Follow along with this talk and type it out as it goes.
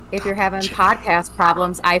If you're having podcast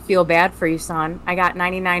problems, I feel bad for you, son. I got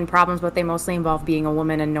 99 problems, but they mostly involve being a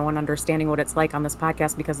woman and no one understanding what it's like on this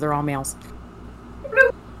podcast because they're all males.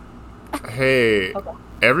 Hey, okay.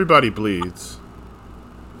 Everybody bleeds.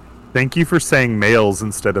 Thank you for saying males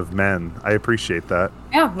instead of men. I appreciate that.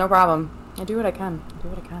 Yeah, no problem. I do what I can.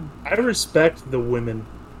 I respect the women.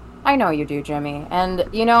 I know you do, Jimmy. And,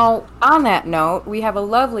 on that note, we have a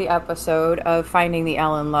lovely episode of Finding the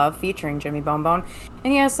L in Love featuring Jimmy Bonebone.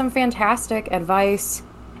 And he has some fantastic advice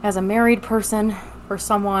as a married person for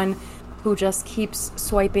someone who just keeps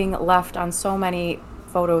swiping left on so many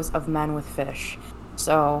photos of men with fish.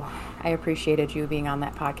 So I appreciated you being on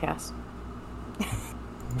that podcast.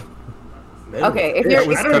 Okay, if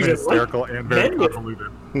you're hysterical and very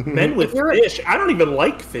convoluted. Men with fish. I don't even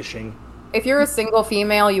like fishing. If you're a single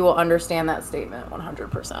female, you will understand that statement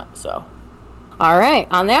 100%. So, all right.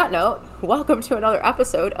 On that note, welcome to another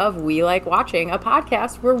episode of We Like Watching, a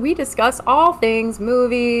podcast where we discuss all things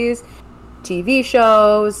movies, TV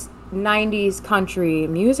shows, 90s country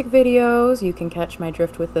music videos. You can catch my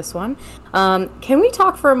drift with this one. Can we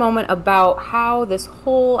talk for a moment about how this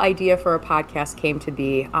whole idea for a podcast came to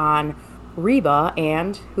be on Reba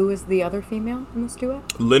and who is the other female in this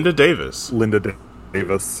duet? Linda Davis.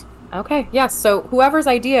 Okay, yes. So whoever's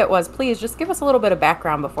idea it was, please just give us a little bit of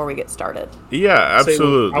background before we get started. Yeah,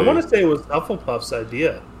 absolutely. I want to say it was Hufflepuff's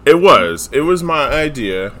idea. It was my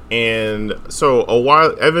idea. And so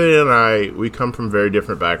Evan and I, we come from very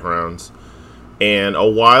different backgrounds. And a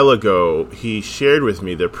while ago, he shared with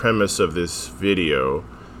me the premise of this video.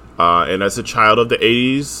 And as a child of the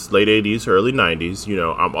 80s, late 80s, early 90s,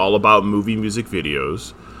 I'm all about movie music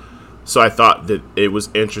videos. So I thought that it was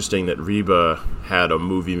interesting that Reba had a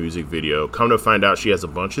movie music video. Come to find out, she has a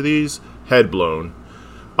bunch of these. Head blown.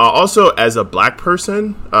 Also, as a black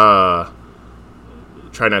person, try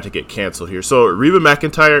not to get canceled here. So Reba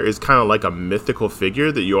McEntire is kind of like a mythical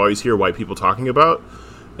figure that you always hear white people talking about,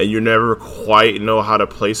 and you never quite know how to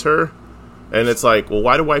place her. And it's like, well,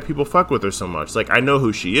 why do white people fuck with her so much? Like, I know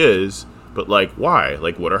who she is, but, like, why?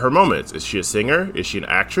 Like, what are her moments? Is she a singer? Is she an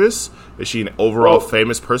actress? Is she an overall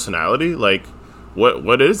famous personality? Like,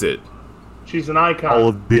 what is it? She's an icon. All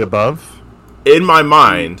of the above? In my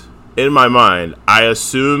mind, I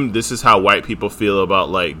assume this is how white people feel about,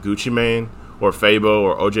 like, Gucci Mane or Fabo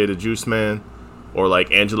or OJ the Juice Man or,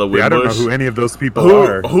 like, Angela Whitbush. I don't know who any of those people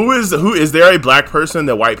are. Who is there a black person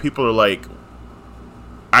that white people are like,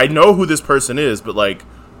 I know who this person is, but, like,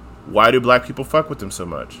 why do black people fuck with them so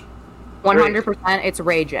much? 100%, it's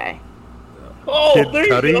Ray J. Oh, there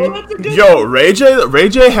you go. That's a good Yo, Ray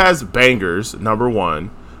J has bangers, number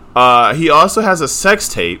one. He also has a sex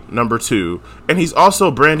tape, number two, and he's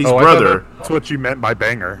also Brandy's brother. That's what you meant by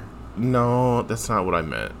banger. No, that's not what I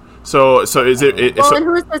meant. So is it? Well, and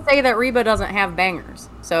who's to say that Reba doesn't have bangers?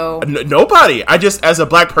 So nobody. I just, as a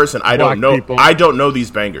black person, I don't know. People. I don't know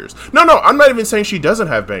these bangers. No, I'm not even saying she doesn't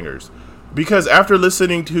have bangers, because after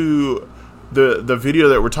listening to the video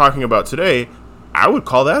that we're talking about today, I would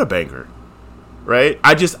call that a banger, right?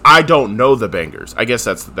 I don't know the bangers. I guess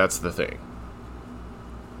that's the thing.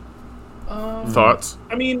 Thoughts?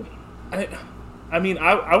 I mean,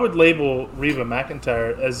 I would label Reba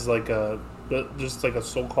McEntire as like just like a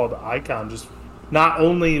so-called icon, just not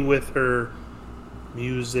only with her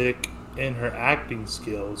music and her acting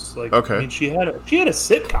skills. Like, okay. I mean, she had a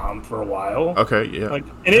sitcom for a while. Okay, yeah. Like,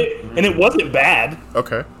 and it wasn't bad.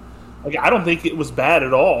 Okay. Like, I don't think it was bad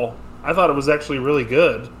at all. I thought it was actually really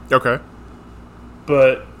good. Okay.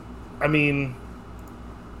 But, I mean,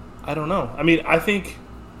 I don't know. I mean, I think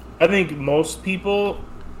most people,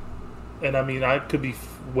 and I mean, I could be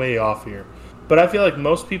way off here, but I feel like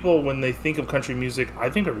most people, when they think of country music, I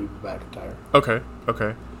think of Reba McEntire. Okay.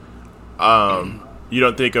 You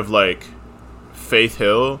don't think of, like, Faith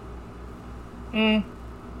Hill?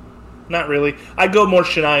 Not really. I'd go more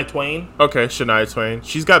Shania Twain. Okay, Shania Twain.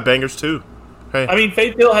 She's got bangers, too. Hey. I mean,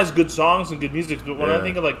 Faith Hill has good songs and good music, but when I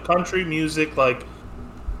think of, like, country music, like,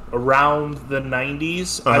 around the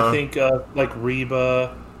 90s, I think of, like,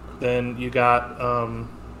 Reba. Then you got,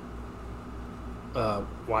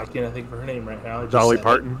 why can't I think of her name right now? Dolly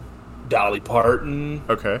Parton. Dolly Parton.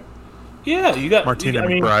 Okay. Yeah, you got Martina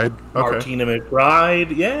McBride. Martina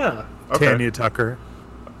McBride, yeah. Okay. Tanya Tucker.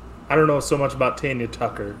 I don't know so much about Tanya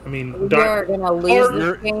Tucker. I mean, you're gonna lose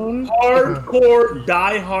this game. Hardcore,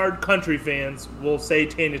 die-hard country fans will say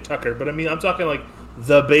Tanya Tucker, but I mean, I'm talking like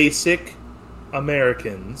the basic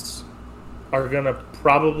Americans are gonna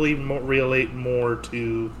probably relate more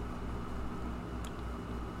to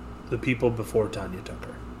the people before Tanya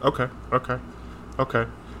Tucker. Okay.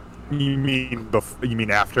 You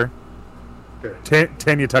mean after? Sure.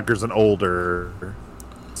 Tanya Tucker's an older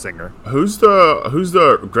singer. Who's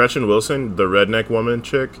the Gretchen Wilson, the redneck woman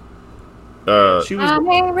chick? She was I'm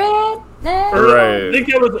a redneck. Right.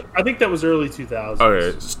 I think that was early 2000s.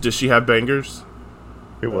 Okay. Does she have bangers?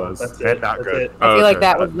 It was. That's And it. not That's good. it. I feel like Okay.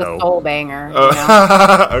 that was the No. soul banger. You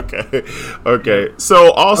know? Okay.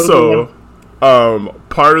 So also,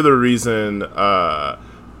 part of the reason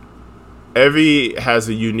Evie has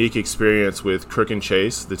a unique experience with Crook and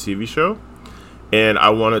Chase, the TV show, and I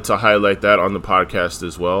wanted to highlight that on the podcast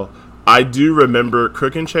as well. I do remember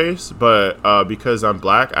Crook and Chase, but because I'm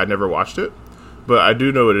black, I never watched it. But I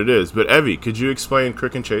do know what it is. But Evie, could you explain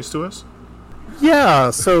Crook and Chase to us? Yeah,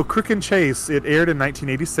 so Crook and Chase, it aired in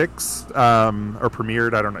 1986, or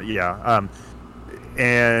premiered, I don't know, yeah.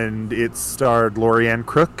 And it starred Lorianne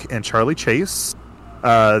Crook and Charlie Chase.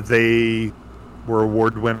 They were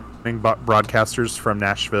award-winning broadcasters from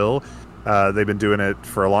Nashville. They've been doing it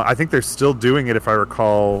for a long... I think they're still doing it, if I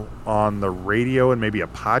recall, on the radio and maybe a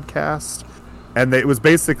podcast. And it was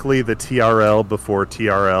basically the TRL before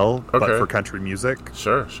TRL, but Okay. for country music.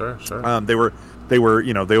 Sure. They were,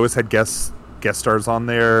 you know, they always had guest stars on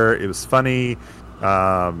there. It was funny.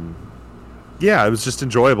 Yeah, it was just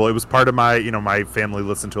enjoyable. It was part of my, you know, my family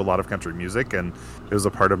listened to a lot of country music, and it was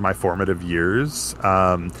a part of my formative years.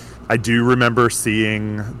 I do remember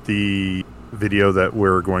seeing the video that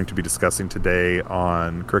we're going to be discussing today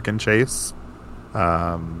on Crook and Chase.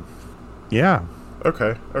 Yeah.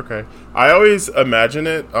 Okay. I always imagine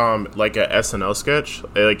it like a SNL sketch.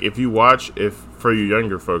 Like if for you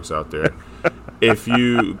younger folks out there, if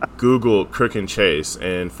you Google Crook and Chase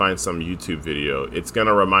and find some YouTube video, it's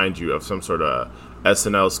gonna remind you of some sort of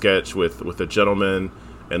SNL sketch with a gentleman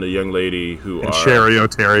and a young lady who And are Sherry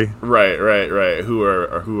O'Terry. right, who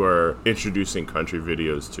are introducing country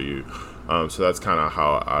videos to you. So that's kind of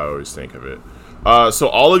how I always think of it. So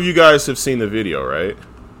all of you guys have seen the video, right?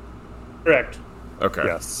 Correct. Okay.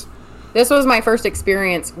 Yes. This was my first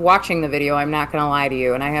experience watching the video. I'm not going to lie to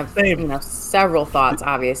you, and I have Same. several thoughts,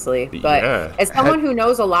 obviously. But Yeah. as someone who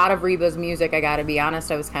knows a lot of Reba's music, I got to be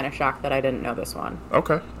honest, I was kind of shocked that I didn't know this one.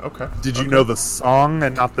 Okay. Did you know the song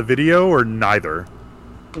and not the video, or neither?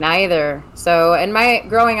 Neither. So, and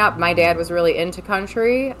growing up, my dad was really into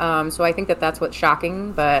country, so I think that's what's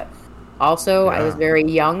shocking. But also, I was Yeah. very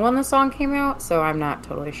young when the song came out, so I'm not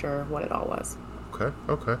totally sure what it all was.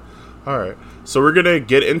 Okay. All right. So we're gonna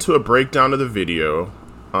get into a breakdown of the video,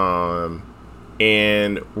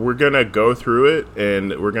 and we're gonna go through it,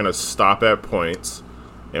 and we're gonna stop at points,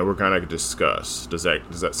 and we're gonna discuss. Does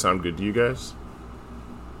that sound good to you guys?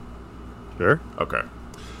 Sure. Okay.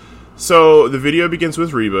 So the video begins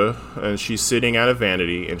with Reba, and she's sitting at a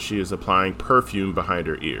vanity, and she is applying perfume behind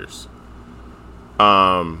her ears.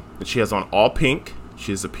 And she has on all pink.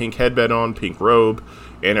 She has a pink headband on, pink robe,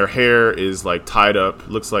 and her hair is like tied up.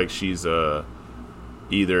 Looks like she's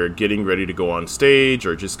either getting ready to go on stage,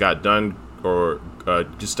 or just got done, or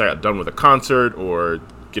just got done with a concert, or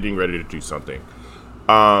getting ready to do something.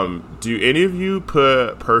 Do any of you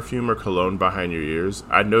put perfume or cologne behind your ears?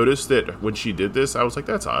 I noticed that when she did this, I was like,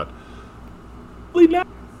 that's odd.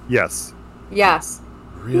 Yes. Yes.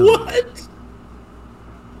 Really? What?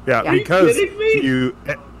 Yeah, Yeah. because Are you kidding me?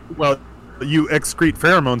 you excrete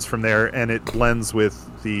pheromones from there, and it blends with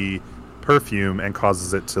the perfume and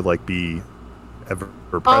causes it to like be ever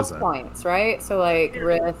All present. points, right? So, like,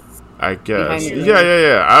 wrists. I guess. Behind your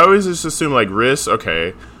Yeah. I always just assume like wrist,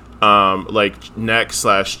 okay. Like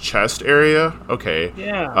neck/chest area, okay.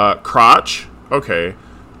 Yeah. Crotch, okay.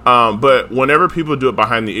 But whenever people do it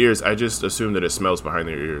behind the ears, I just assume that it smells behind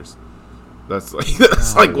their ears. That's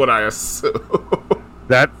like what I assume.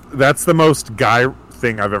 That's the most guy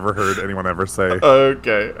thing I've ever heard anyone ever say.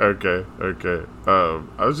 Okay.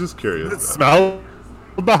 I was just curious. Smell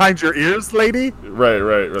behind your ears, lady?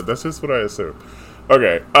 Right. That's just what I assume.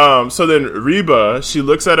 Okay. So then Reba, she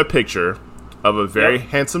looks at a picture of a very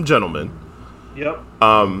handsome gentleman. Yep.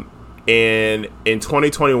 And in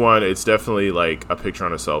 2021, it's definitely like a picture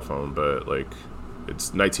on a cell phone, but like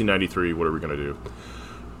it's 1993. What are we gonna do?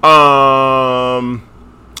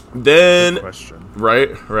 Then Good question.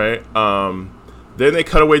 right. Then they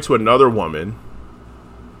cut away to another woman.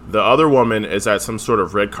 The other woman is at some sort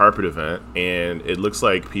of red carpet event, and it looks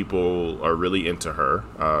like people are really into her.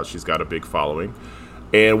 She's got a big following.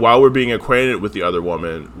 And while we're being acquainted with the other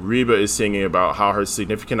woman, Reba is singing about how her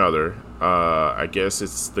significant other, I guess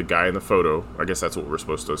it's the guy in the photo, I guess that's what we're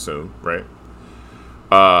supposed to assume, right?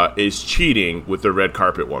 Is cheating with the red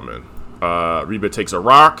carpet woman. Reba takes a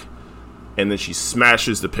rock, and then she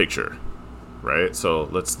smashes the picture, right? So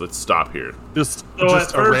let's stop here. Just at a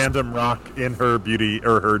first- random rock in her beauty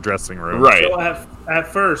or her dressing room. Right. So at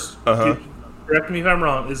first, Uh-huh. correct me if I'm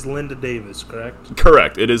wrong, is Linda Davis, correct?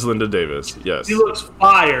 Correct. It is Linda Davis. Yes. She looks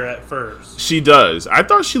fire at first. She does. I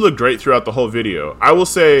thought she looked great throughout the whole video. I will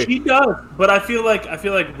say She does, but I feel like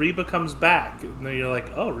Reba comes back, and then you're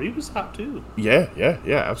like, oh, Reba's hot too. yeah,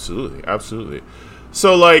 absolutely.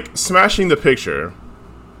 So like smashing the picture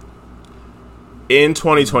in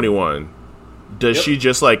 2021, does Yep. she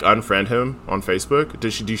just like unfriend him on Facebook? Do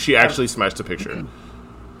she actually smash the picture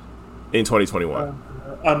in 2021?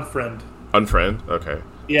 Unfriend. Unfriend? Okay.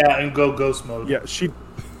 Yeah, and go ghost mode. Yeah, she'd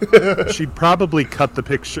probably cut the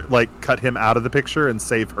picture, like cut him out of the picture and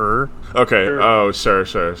save her. Okay. Sure. Oh,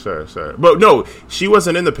 sure. But no, she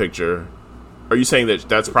wasn't in the picture. Are you saying that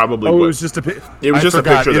that's probably Oh, what? it was just a picture of the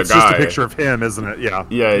It's just guy. a picture of him, isn't it? Yeah.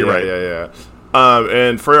 Yeah, You're right. yeah.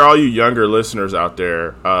 And for all you younger listeners out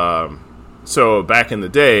there, so back in the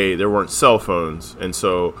day, there weren't cell phones, and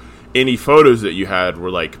so any photos that you had were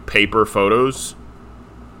like paper photos.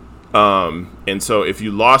 And so if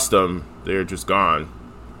you lost them, they're just gone.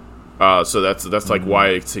 So that's like why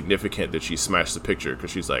it's significant that she smashed the picture,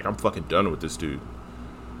 because she's like, I'm fucking done with this dude.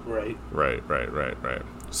 Right. Right.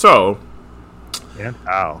 So, And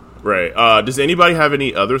how? right. Does anybody have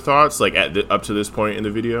any other thoughts, like up to this point in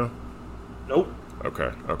the video? Nope.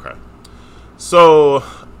 Okay. So,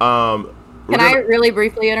 Can I really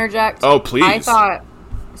briefly interject? Oh, please. I thought,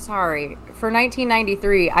 sorry, for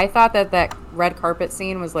 1993, I thought that red carpet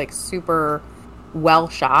scene was like super well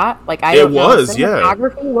shot. Like I It don't know, was, yeah.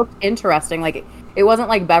 cinematography looked interesting. Like it wasn't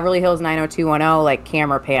like Beverly Hills 90210 like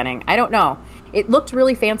camera panning. I don't know. It looked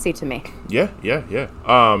really fancy to me. Yeah.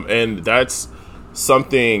 And that's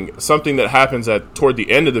something that happens toward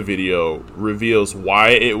the end of the video reveals why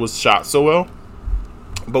it was shot so well.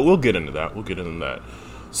 But we'll get into that.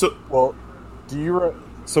 So, Well,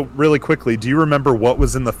 so really quickly, do you remember what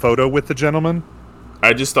was in the photo with the gentleman?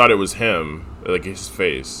 I just thought it was him, like his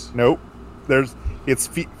face. Nope. It's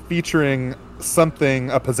featuring something,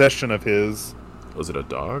 a possession of his. Was it a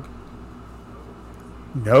dog?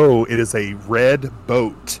 No, it is a red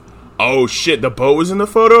boat. Oh shit, the boat was in the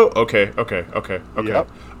photo? Okay. Yep.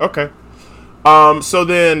 Okay. So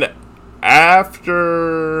then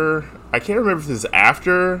after, I can't remember if this is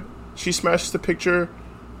after she smashes the picture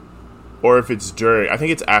or if it's during. I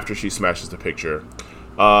think it's after she smashes the picture.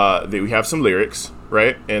 We have some lyrics,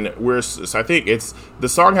 right? And I think the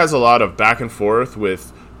song has a lot of back and forth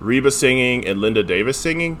with Reba singing and Linda Davis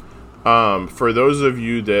singing. For those of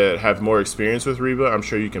you that have more experience with Reba, I'm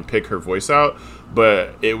sure you can pick her voice out,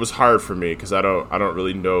 but it was hard for me because I don't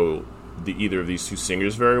really know either of these two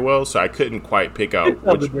singers very well, so I couldn't quite pick out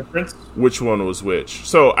Tell the difference. which one was which.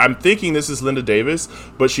 So I'm thinking this is Linda Davis,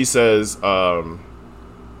 but she says,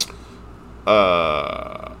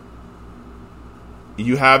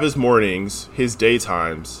 you have his mornings, his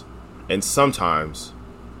daytimes, and sometimes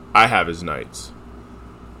I have his nights.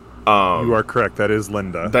 You are correct. That is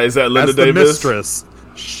Linda. Is that Linda As the Davis? mistress.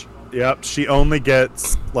 Yep. She only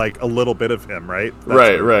gets like a little bit of him, right?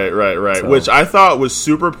 That's Right. So- Which I thought was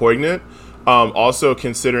super poignant. Also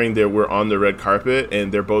considering that we're on the red carpet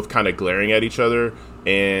and they're both kind of glaring at each other,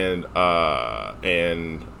 and I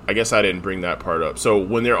guess I didn't bring that part up. So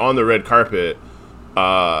when they're on the red carpet,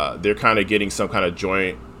 they're kind of getting some kind of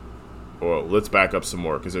joint. Well, let's back up some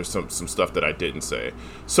more because there's some stuff that I didn't say.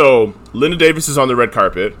 So Linda Davis is on the red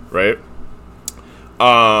carpet, right?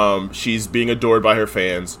 She's being adored by her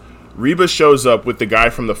fans. Reba shows up with the guy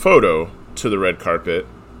from the photo to the red carpet,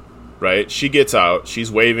 right? She gets out. She's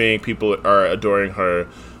waving. People are adoring her.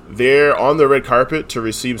 They're on the red carpet to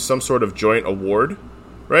receive some sort of joint award,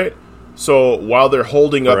 right? So while they're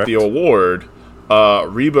holding up the award,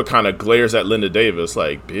 Reba kind of glares at Linda Davis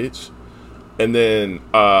like, bitch. And then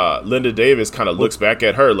Linda Davis kind of looks back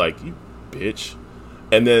at her like, you bitch.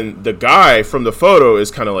 And then the guy from the photo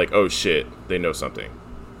is kind of like, oh shit, they know something.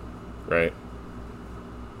 Right?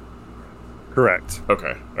 Correct.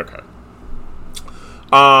 Okay.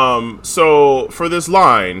 So for this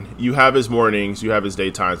line, you have his mornings, you have his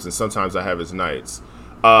daytimes, and sometimes I have his nights.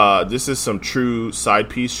 This is some true side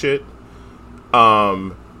piece shit.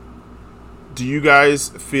 Do you guys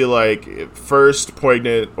feel like, first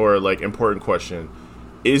poignant or like important question,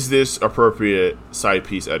 is this appropriate side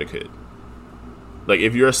piece etiquette? Like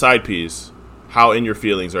if you're a side piece, how in your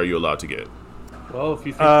feelings are you allowed to get? Well, if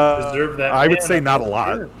you think you deserve that, I would man, say I not a don't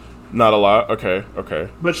lot. care. Not a lot. Okay.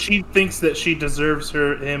 But she thinks that she deserves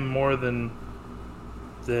him more than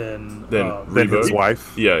Than Reba? his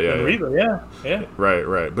wife. Yeah. Reba. Yeah.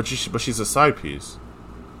 Right. But she's a side piece.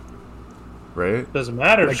 Right? Doesn't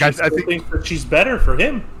matter. Like, She I still think- thinks that she's better for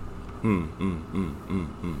him.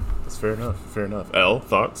 That's fair enough. Elle,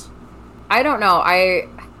 thoughts? I don't know.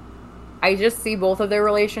 I just see both of their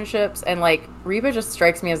relationships, and like Reba just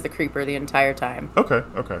strikes me as the creeper the entire time. Okay.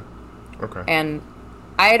 And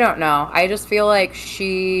I don't know. I just feel like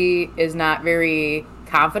she is not very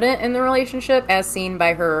confident in the relationship, as seen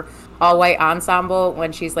by her all-white ensemble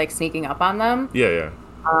when she's like sneaking up on them. Yeah.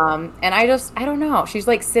 And I don't know. She's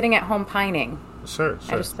like sitting at home pining. Sure.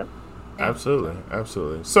 I just,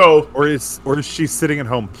 Absolutely. So, or is she sitting at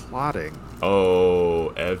home plotting? oh,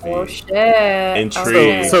 Evie. oh shit.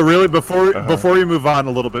 Intrigued. So really, before we move on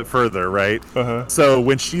a little bit further, right? So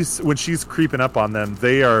when she's creeping up on them,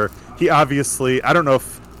 he obviously, I don't know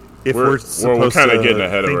if we're supposed kind to of getting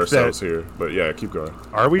ahead of think ourselves that- here, but yeah, keep going.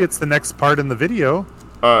 Are we? It's the next part in the video.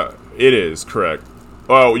 It is correct.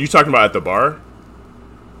 Oh, you talking about at the bar?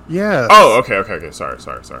 Yeah. Oh, okay. Sorry.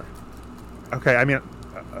 Okay. I mean,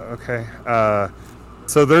 okay.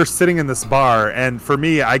 So they're sitting in this bar, and for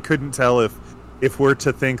me, I couldn't tell if we're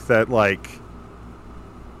to think that, like,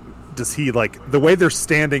 does he, like, the way they're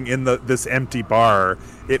standing in this empty bar,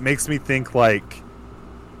 it makes me think like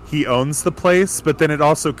he owns the place, but then it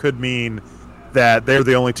also could mean that they're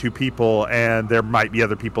the only two people, and there might be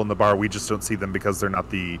other people in the bar. We just don't see them because they're not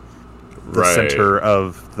the Right. center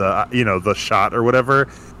of the shot or whatever.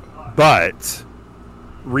 But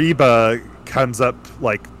Reba comes up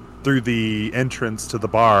like through the entrance to the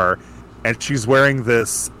bar, and she's wearing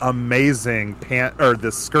this amazing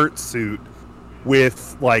this skirt suit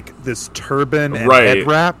with like this turban and head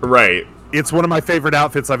wrap. Right. It's one of my favorite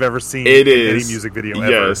outfits I've ever seen It in is. any music video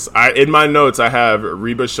ever. Yes. In my notes, I have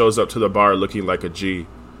Reba shows up to the bar looking like a G.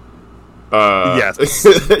 Yes.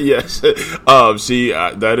 Yes.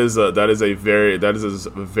 That is a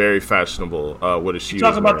very fashionable. What is she? You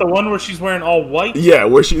talking about the one where she's wearing all white? Yeah,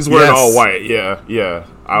 where she's wearing Yes. all white. Yeah.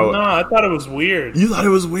 No, I thought it was weird. You thought it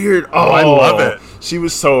was weird? Oh, I love it. She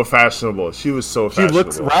was so fashionable. She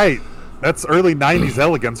looks right. That's early 90s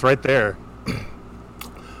elegance right there.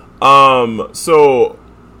 So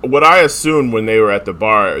what I assumed when they were at the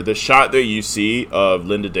bar, the shot that you see of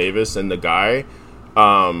Linda Davis and the guy,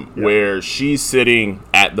 where she's sitting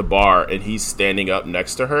at the bar and he's standing up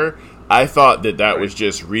next to her, I thought that was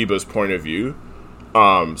just Reba's point of view.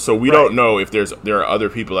 So we don't know if there are other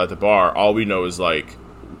people at the bar. All we know is like,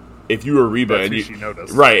 if you were Reba That's and who she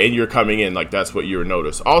noticed. right, and you're coming in, like that's what you were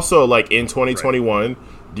noticed. Also, like in 2021,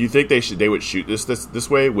 do you think they would shoot this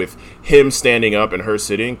way with him standing up and her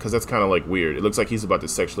sitting? Because that's kind of like weird. It looks like he's about to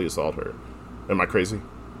sexually assault her. Am I crazy?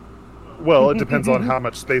 Well, it depends on how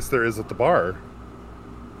much space there is at the bar.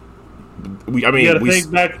 You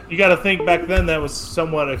gotta think back then that was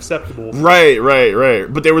somewhat acceptable. Right.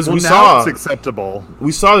 But there was Well, we now saw it's acceptable.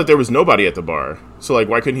 we saw that there was nobody at the bar. So like,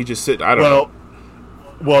 why couldn't he just sit? I don't know.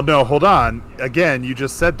 Well, no, hold on. Again, you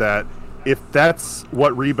just said that. If that's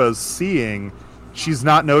what Reba's seeing, she's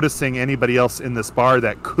not noticing anybody else in this bar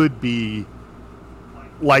that could be,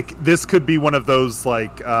 like, this could be one of those,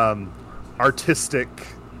 like, artistic,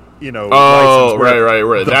 Oh, license where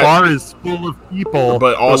right. The bar is full of people,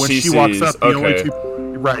 But all when she she walks sees- up, the only okay. two...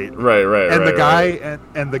 Right. Right. And the guy right.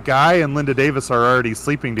 and the guy and Linda Davis are already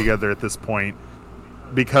sleeping together at this point,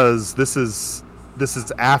 because this is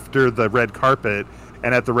after the red carpet,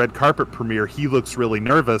 and at the red carpet premiere he looks really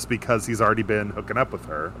nervous because he's already been hooking up with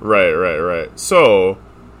her. Right. So,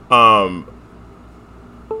 I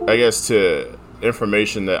guess to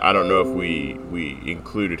information that I don't know if we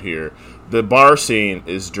included here, the bar scene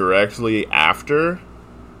is directly after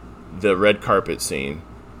the red carpet scene,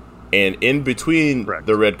 and in between Correct.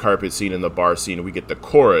 the red carpet scene and the bar scene, we get the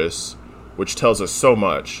chorus, which tells us so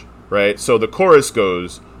much, right? So the chorus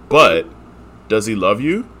goes, "But does he love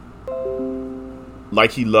you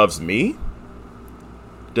like he loves me?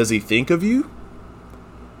 Does he think of you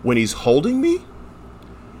when he's holding me?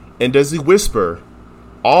 And does he whisper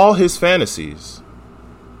all his fantasies?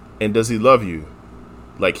 And does he love you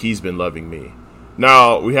like he's been loving me?"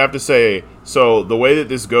 Now, we have to say, so the way that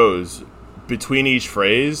this goes, between each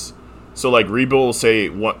phrase, so like Reba will say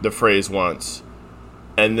the phrase once,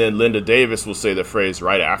 and then Linda Davis will say the phrase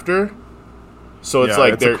right after. So it's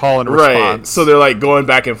like it's a they're call and right. response. So they're like going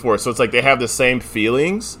back and forth. So it's like they have the same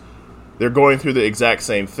feelings. They're going through the exact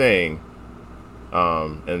same thing.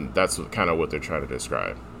 And that's kind of what they're trying to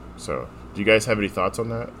describe. So, do you guys have any thoughts on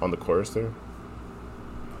that, on the chorus there?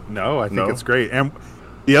 No, I think No? it's great. And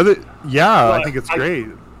the other, I Well, think it's great.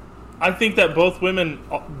 I think that both women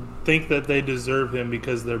think that they deserve him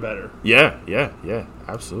because they're better. Yeah,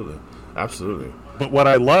 absolutely. But what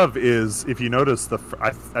I love is, if you notice,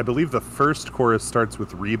 I believe the first chorus starts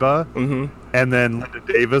with Reba, and then Linda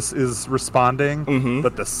Davis is responding.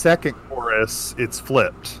 But the second chorus, it's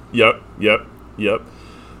flipped. Yep.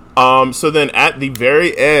 So then at the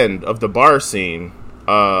very end of the bar scene,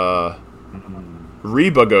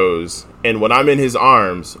 Reba goes, and when I'm in his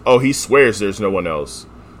arms, oh, he swears there's no one else.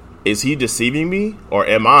 Is he deceiving me, or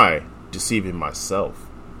am I deceiving myself?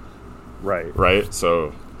 Right. Right?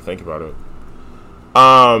 So, think about it.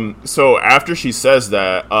 So after she says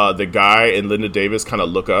that, the guy and Linda Davis kind of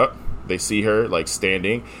look up. They see her, like,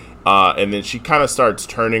 standing. And then she kind of starts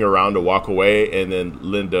turning around to walk away, and then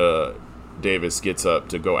Linda Davis gets up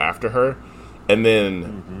to go after her. And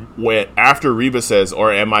then when after Reba says,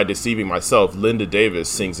 or am I deceiving myself, Linda Davis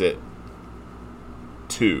sings it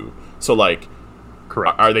too. So, like,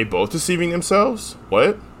 Correct. are they both deceiving themselves?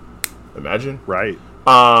 What? Imagine. Right.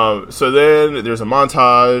 So then there's a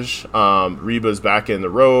montage. Reba's back in the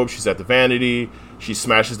robe. She's at the vanity. She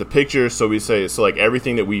smashes the picture. So we say, so like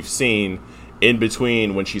everything that we've seen in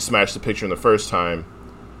between when she smashed the picture in the first time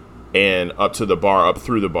and up to the bar, up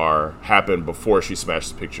through the bar, happened before she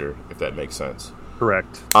smashed the picture, if that makes sense.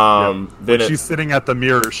 Correct. Then when she's sitting at the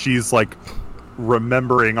mirror, she's like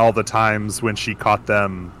remembering all the times when she caught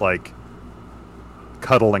them like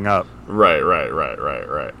cuddling up.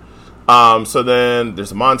 Right. So then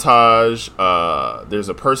there's a montage. There's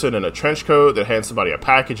a person in a trench coat that hands somebody a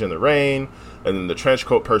package in the rain, and then the trench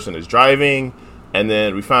coat person is driving, and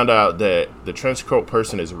then we found out that the trench coat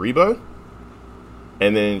person is Reba,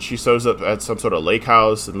 and then she shows up at some sort of lake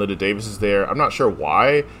house, and Linda Davis is there. I'm not sure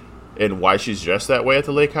why, and why she's dressed that way at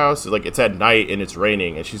the lake house. Like, it's at night and it's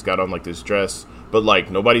raining, and she's got on like this dress, but like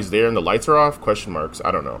nobody's there and the lights are off? Question marks.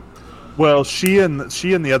 I don't know. Well, she and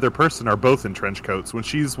the other person are both in trench coats. When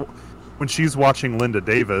she's watching Linda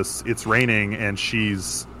Davis, it's raining and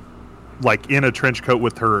she's like in a trench coat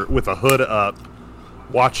with a hood up,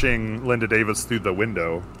 watching Linda Davis through the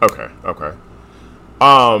window. Okay.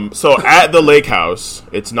 So at the lake house,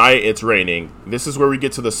 it's night, it's raining. This is where we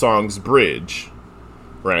get to the song's bridge,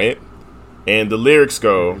 right? And the lyrics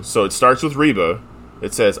go, so it starts with Reba.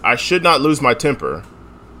 It says, I should not lose my temper.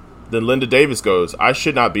 Then Linda Davis goes, I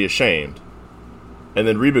should not be ashamed. And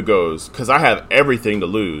then Reba goes, because I have everything to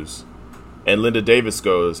lose. And Linda Davis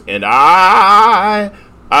goes, and I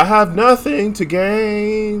have nothing to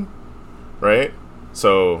gain. Right?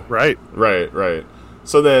 So. Right.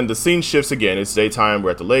 So then the scene shifts again. It's daytime.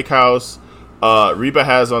 We're at the lake house. Reba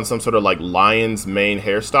has on some sort of like lion's mane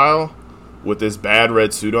hairstyle with this bad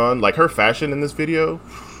red suit on. Like her fashion in this video.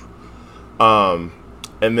 And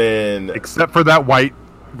then. Except for that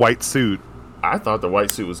white suit. I thought the white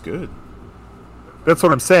suit was good. That's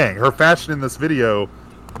what I'm saying. Her fashion in this video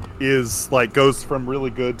is like goes from really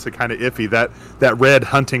good to kind of iffy. That red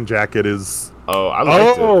hunting jacket is. Oh, I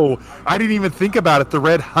liked it. Oh, I didn't even think about it. The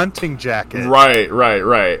red hunting jacket. Right.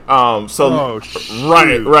 Right. So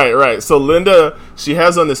Linda, she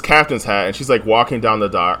has on this captain's hat, and she's like walking down the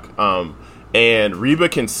dock. And Reba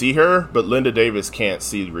can see her, but Linda Davis can't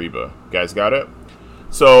see Reba. You guys got it?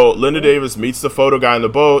 So Linda Davis meets the photo guy on the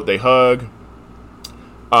boat. They hug.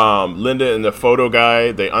 Linda and the photo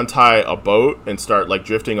guy, they untie a boat and start like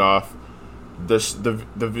drifting off. The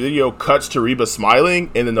video cuts to Reba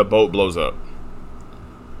smiling, and then the boat blows up.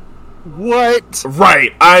 What?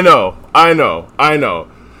 Right, I know.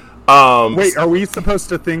 Wait, are we supposed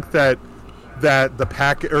to think that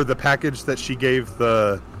the package that she gave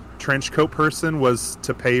the trench coat person was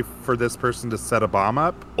to pay for this person to set a bomb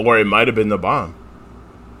up? Or it might have been the bomb.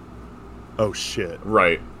 Oh shit.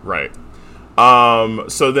 Right.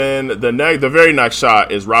 So then the very next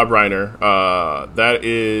shot is Rob Reiner. That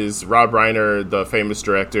is Rob Reiner, the famous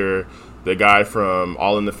director, the guy from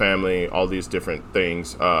All in the Family, all these different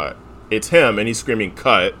things. It's him, and he's screaming,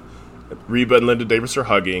 cut. Reba and Linda Davis are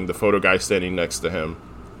hugging, the photo guy standing next to him.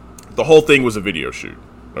 The whole thing was a video shoot,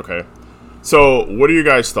 okay? So, what are your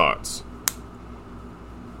guys' thoughts?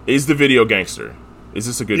 Is the video gangster? Is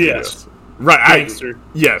this a good video? Right, Gangster.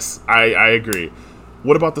 Yes, I agree.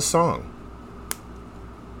 What about the song?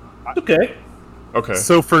 Okay.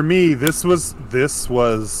 So for me, this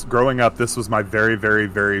was growing up. This was my very, very,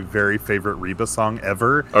 very, very favorite Reba song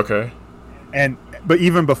ever. Okay. But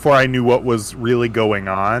even before I knew what was really going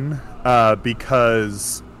on,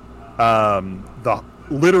 because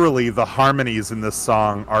literally the harmonies in this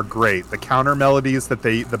song are great. The counter melodies that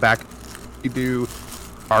they do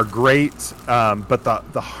are great, but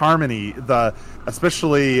the harmony,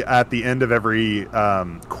 especially at the end of every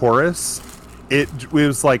chorus. It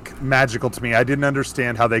was like magical to me. I didn't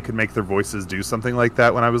understand how they could make their voices do something like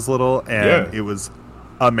that when I was little, and It was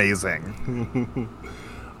amazing.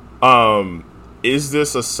 Is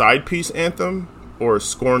this a side piece anthem or a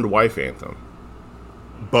scorned wife anthem?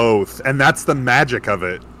 Both, and that's the magic of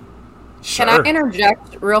it. Sure. Can I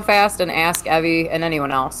interject real fast and ask Evie and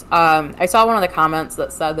anyone else? I saw one of the comments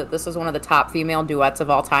that said that this is one of the top female duets of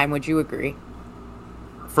all time. Would you agree?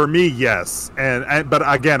 For me, yes, and but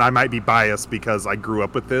again, I might be biased because I grew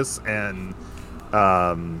up with this, and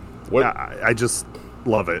I just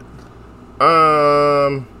love it.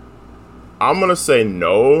 I'm gonna say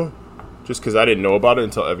no, just because I didn't know about it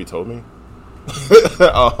until Evie told me.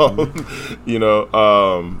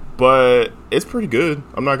 But it's pretty good.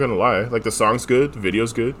 I'm not gonna lie. Like, the song's good, the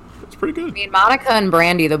video's good. It's pretty good. I mean, Monica and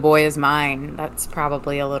Brandy, The Boy Is Mine. That's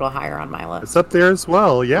probably a little higher on my list. It's up there as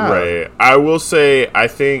well. Yeah. Right. I will say, I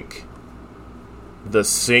think the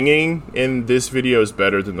singing in this video is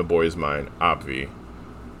better than The Boy Is Mine, obvi.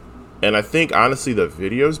 And I think, honestly, the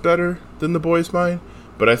video's better than The Boy Is Mine.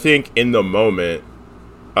 But I think in the moment,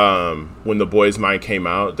 when The Boy Is Mine came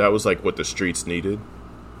out, that was like what the streets needed.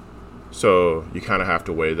 So you kind of have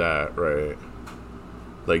to weigh that, right?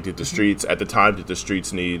 Like, did the streets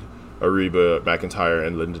need a Reba McEntire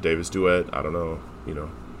and Linda Davis duet? I don't know,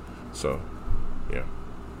 So, yeah.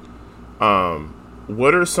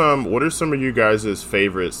 What are some of you guys'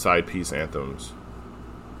 favorite side piece anthems?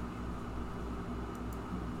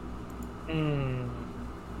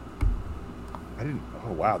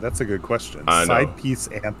 Oh wow, that's a good question. I know. Side piece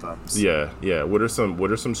anthems. Yeah. What are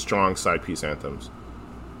some strong side piece anthems?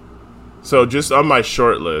 So just on my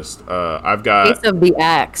short list, I've got Case of the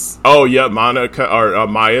X. Oh yeah, Maya,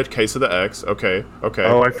 Case of the X. Okay.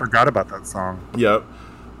 Oh, I forgot about that song. Yep.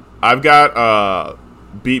 I've got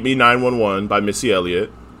Beat Me 911 by Missy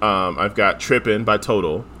Elliott. I've got Trippin' by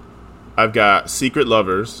Total. I've got Secret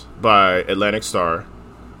Lovers by Atlantic Starr.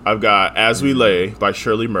 I've got As We Lay by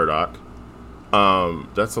Shirley Murdoch.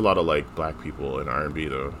 That's a lot of like black people in R&B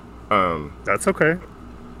though. That's okay.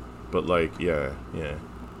 But like, yeah.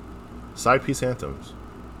 Side piece anthems.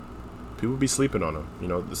 People be sleeping on them.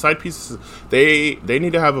 The side pieces, they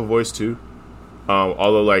need to have a voice too.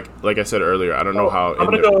 Although like I said earlier, I don't know how. I'm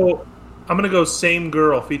gonna go Same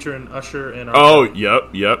Girl featuring Usher and. Oh,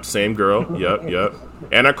 yep, Same Girl, yep.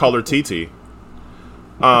 And I call her TT.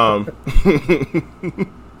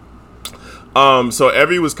 So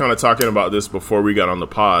Evie was kind of talking about this before we got on the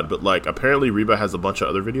pod, but like apparently Reba has a bunch of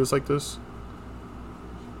other videos like this.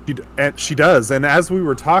 She does, and as we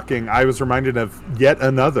were talking, I was reminded of yet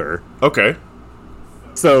another. Okay.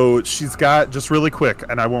 So she's got, just really quick,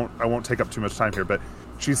 and I won't take up too much time here, but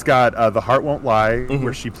she's got The Heart Won't Lie,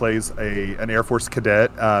 where she plays an Air Force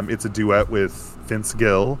cadet. It's a duet with Vince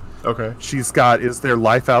Gill. Okay. She's got Is There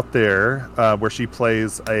Life Out There, where she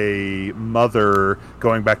plays a mother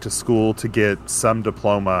going back to school to get some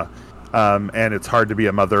diploma, and it's hard to be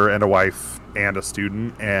a mother and a wife and a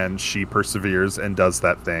student, and she perseveres and does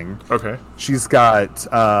that thing. Okay. She's got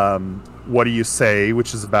What Do You Say,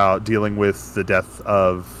 which is about dealing with the death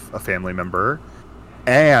of a family member.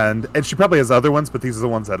 And she probably has other ones, but these are the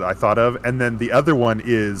ones that I thought of. And then the other one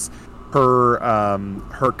is her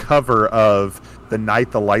cover of The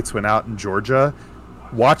Night the Lights Went Out in Georgia.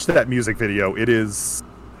 Watch that music video. It is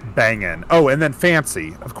banging. Oh, and then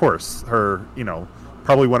Fancy, of course. Her,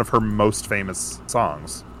 probably one of her most famous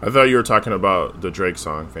songs. I thought you were talking about the Drake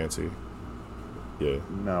song, Fancy. Yeah.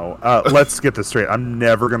 No. Let's get this straight. I'm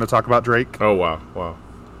never going to talk about Drake. Oh, wow.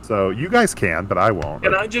 So you guys can, but I won't.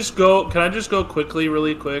 Can I just go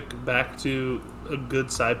really quick back to a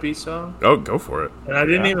good side piece song? Oh, go for it. And I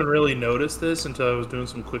didn't even really notice this until I was doing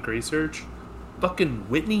some quick research. Fucking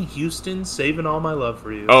Whitney Houston, Saving All My Love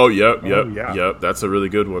for You. Oh, yep. That's a really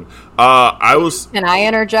good one. Can I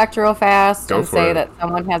interject real fast and say that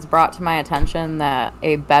someone has brought to my attention that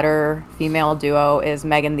a better female duo is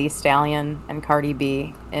Megan Thee Stallion and Cardi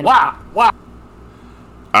B. Wow.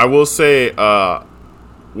 I will say,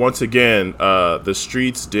 once again, the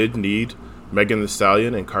streets did need Megan Thee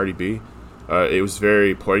Stallion and Cardi B. It was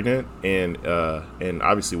very poignant and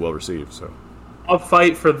obviously well received. So I'll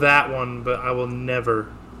fight for that one, but I will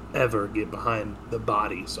never, ever get behind the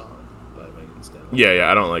Body song by Megan Thee Stallion.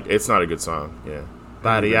 Yeah, I don't like. It's not a good song. Yeah,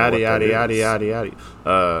 Body, yaddy.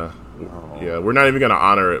 Yeah, we're not even gonna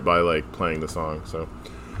honor it by like playing the song. So,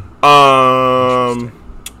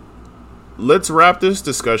 let's wrap this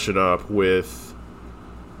discussion up with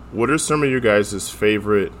what are some of your guys'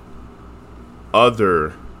 favorite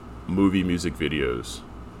other movie music videos?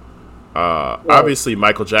 Obviously,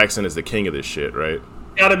 Michael Jackson is the king of this shit, right?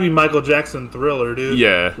 Gotta be Michael Jackson Thriller, dude.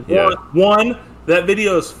 Yeah. One, that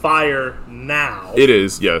video is fire now. It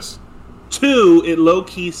is, yes. Two, it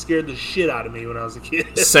low-key scared the shit out of me when I was a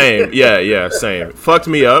kid. Same, yeah, same. Fucked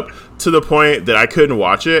me up to the point that I couldn't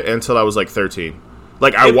watch it until I was like 13.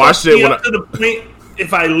 Like, I watched it when to the point,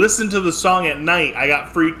 if I listened to the song at night, I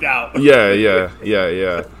got freaked out. Yeah.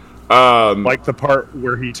 Like the part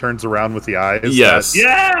where he turns around with the eyes. Yes.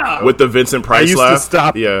 Yeah. With the Vincent Price laugh. To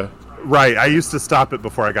stop. Yeah. Right. I used to stop it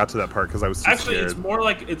before I got to that part because I was too Actually, scared.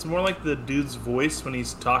 it's more like the dude's voice when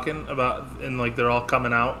he's talking about, and like they're all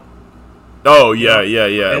coming out. Oh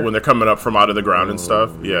yeah. When they're coming up from out of the ground and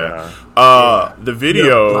stuff. Yeah. The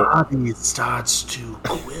video. Body starts to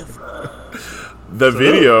quiver. The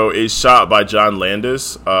video is shot by John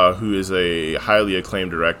Landis, who is a highly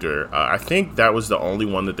acclaimed director. I think that was the only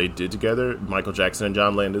one that they did together, Michael Jackson and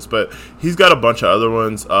John Landis. But he's got a bunch of other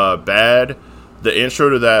ones. Bad. The intro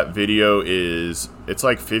to that video it's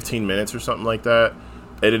like 15 minutes or something like that.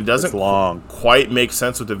 And it doesn't long. quite make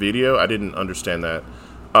sense with the video. I didn't understand that.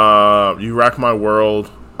 You Rock My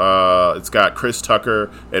World. It's got Chris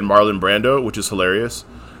Tucker and Marlon Brando, which is hilarious.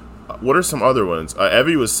 What are some other ones?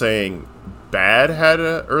 Evie was saying Bad had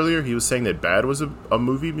earlier. He was saying that Bad was a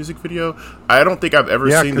movie music video. I don't think I've ever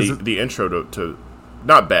seen the intro to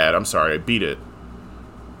not Bad. I'm sorry, Beat It.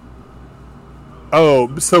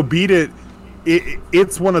 Oh, so Beat It.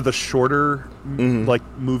 It's one of the shorter like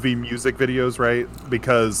movie music videos, right?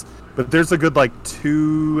 But there's a good like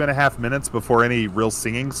 2.5 minutes before any real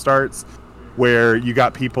singing starts, where you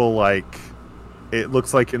got people like it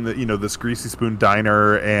looks like in the this Greasy Spoon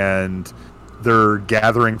diner, and they're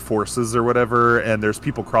gathering forces or whatever, and there's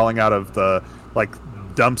people crawling out of the like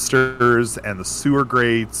dumpsters and the sewer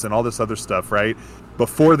grates and all this other stuff, right?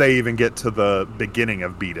 Before they even get to the beginning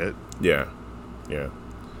of Beat It. Yeah.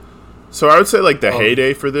 So I would say like the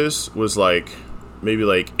heyday for this was like maybe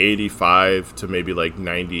like 85 to maybe like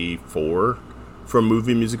 94 from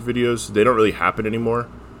movie music videos. They don't really happen anymore.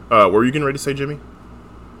 What were you getting ready to say, Jimmy?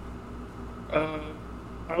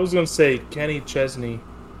 I was gonna say Kenny Chesney.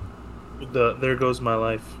 There Goes My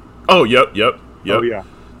Life. Oh, yep. Oh, yeah.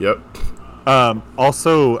 Yep.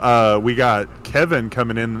 Also, we got Kevin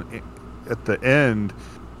coming in at the end.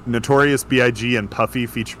 Notorious B.I.G. and Puffy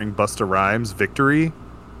featuring Busta Rhymes, Victory.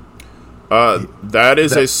 That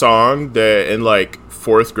is a song that in like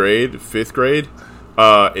 5th grade, if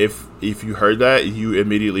you heard that, you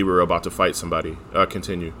immediately were about to fight somebody.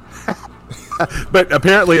 Continue. But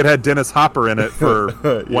apparently it had Dennis Hopper in it for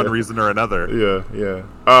one reason or another. Yeah.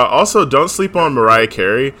 Also, don't sleep on Mariah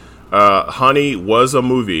Carey. Honey was a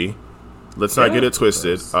movie. Let's not get it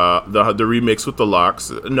twisted. The remix with the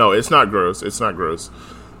locks. No, it's not gross.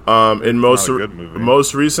 And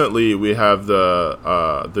most recently we have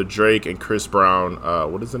the Drake and Chris Brown.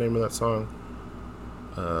 What is the name of that song?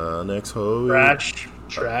 Next Ho. Trash.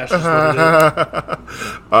 Is what it is.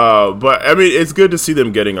 But I mean, it's good to see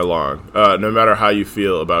them getting along. No matter how you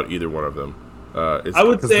feel about either one of them. I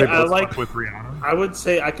would say I like with Rihanna. I would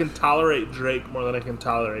say I can tolerate Drake more than I can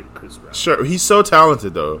tolerate Chris Brown. Sure, he's so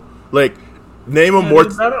talented though. Like, name him more.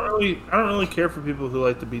 I don't really care for people who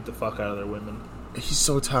like to beat the fuck out of their women. He's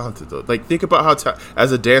so talented though. Like, think about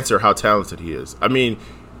as a dancer how talented he is. I mean,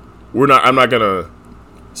 I'm not gonna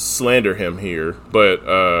slander him here,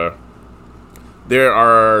 but there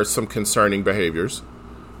are some concerning behaviors,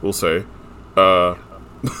 we'll say. But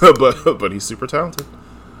he's super talented.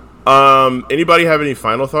 Anybody have any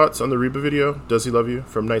final thoughts on the Reba video, Does He Love You,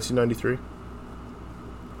 from 1993?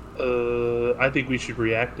 I think we should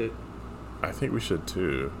react it. I think we should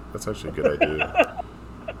too. That's actually a good idea.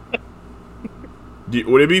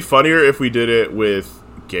 Would it be funnier if we did it with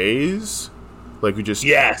gays? Like we just...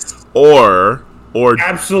 Yes. Or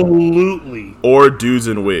absolutely. Or dudes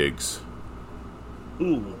in wigs.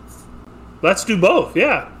 Ooh. Let's do both,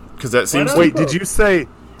 yeah. Because that seems... Wait, did you say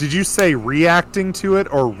reacting to it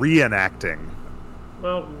or reenacting?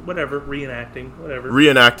 Well, whatever. Reenacting. Whatever.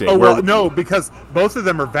 Reenacting. Oh, well, no, because both of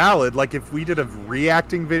them are valid. Like, if we did a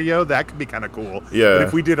reacting video, that could be kind of cool. Yeah. But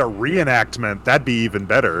if we did a reenactment, that'd be even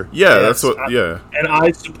better. Yeah, that's what... Yeah. And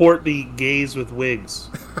I support the gays with wigs.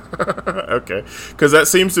 Okay. Because that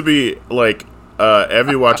seems to be, like...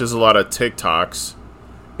 Evie watches a lot of TikToks.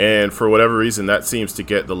 And for whatever reason, that seems to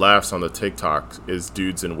get the laughs on the TikTok is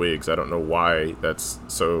dudes in wigs. I don't know why that's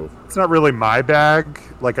so... It's not really my bag.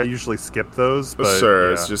 Like, I usually skip those. But,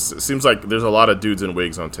 sure, yeah. It seems like there's a lot of dudes in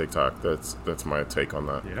wigs on TikTok. That's my take on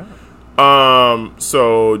that. Yeah.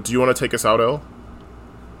 So, do you want to take us out, Elle?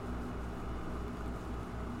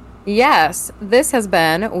 Yes, this has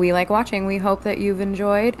been We Like Watching. We hope that you've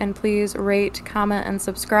enjoyed, and please rate, comment, and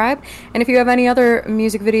subscribe. And if you have any other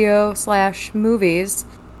music video / movies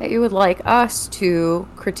that you would like us to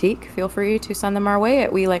critique, feel free to send them our way at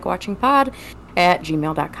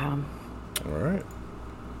welikewatchingpod@gmail.com. All right.